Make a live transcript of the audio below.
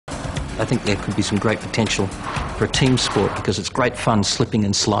I think there could be some great potential for a team sport because it's great fun slipping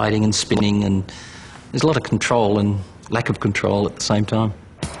and sliding and spinning, and there's a lot of control and lack of control at the same time.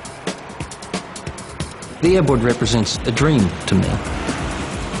 The airboard represents a dream to me.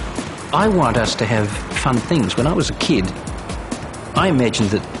 I want us to have fun things. When I was a kid, I imagined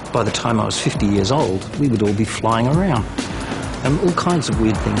that by the time I was 50 years old, we would all be flying around. And all kinds of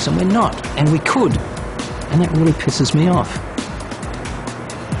weird things, and we're not. And we could. And that really pisses me off.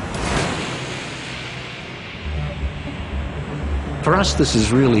 For us, this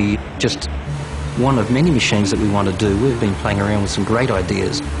is really just one of many machines that we want to do. We've been playing around with some great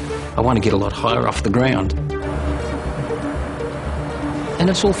ideas. I want to get a lot higher off the ground. And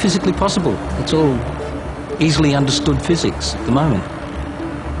it's all physically possible. It's all easily understood physics at the moment.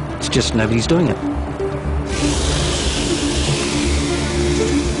 It's just nobody's doing it.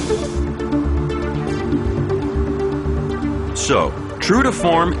 So, true to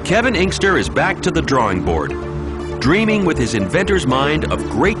form, Kevin Inkster is back to the drawing board, dreaming with his inventor's mind of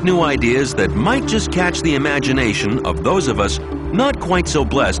great new ideas that might just catch the imagination of those of us not quite so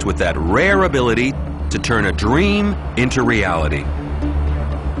blessed with that rare ability to turn a dream into reality.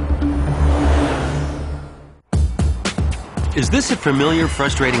 Is this a familiar,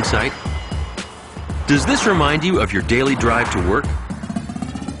 frustrating sight? Does this remind you of your daily drive to work?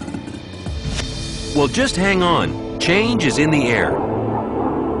 Well, just hang on. Change is in the air.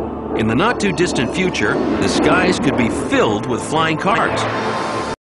 In the not-too-distant future, the skies could be filled with flying cars.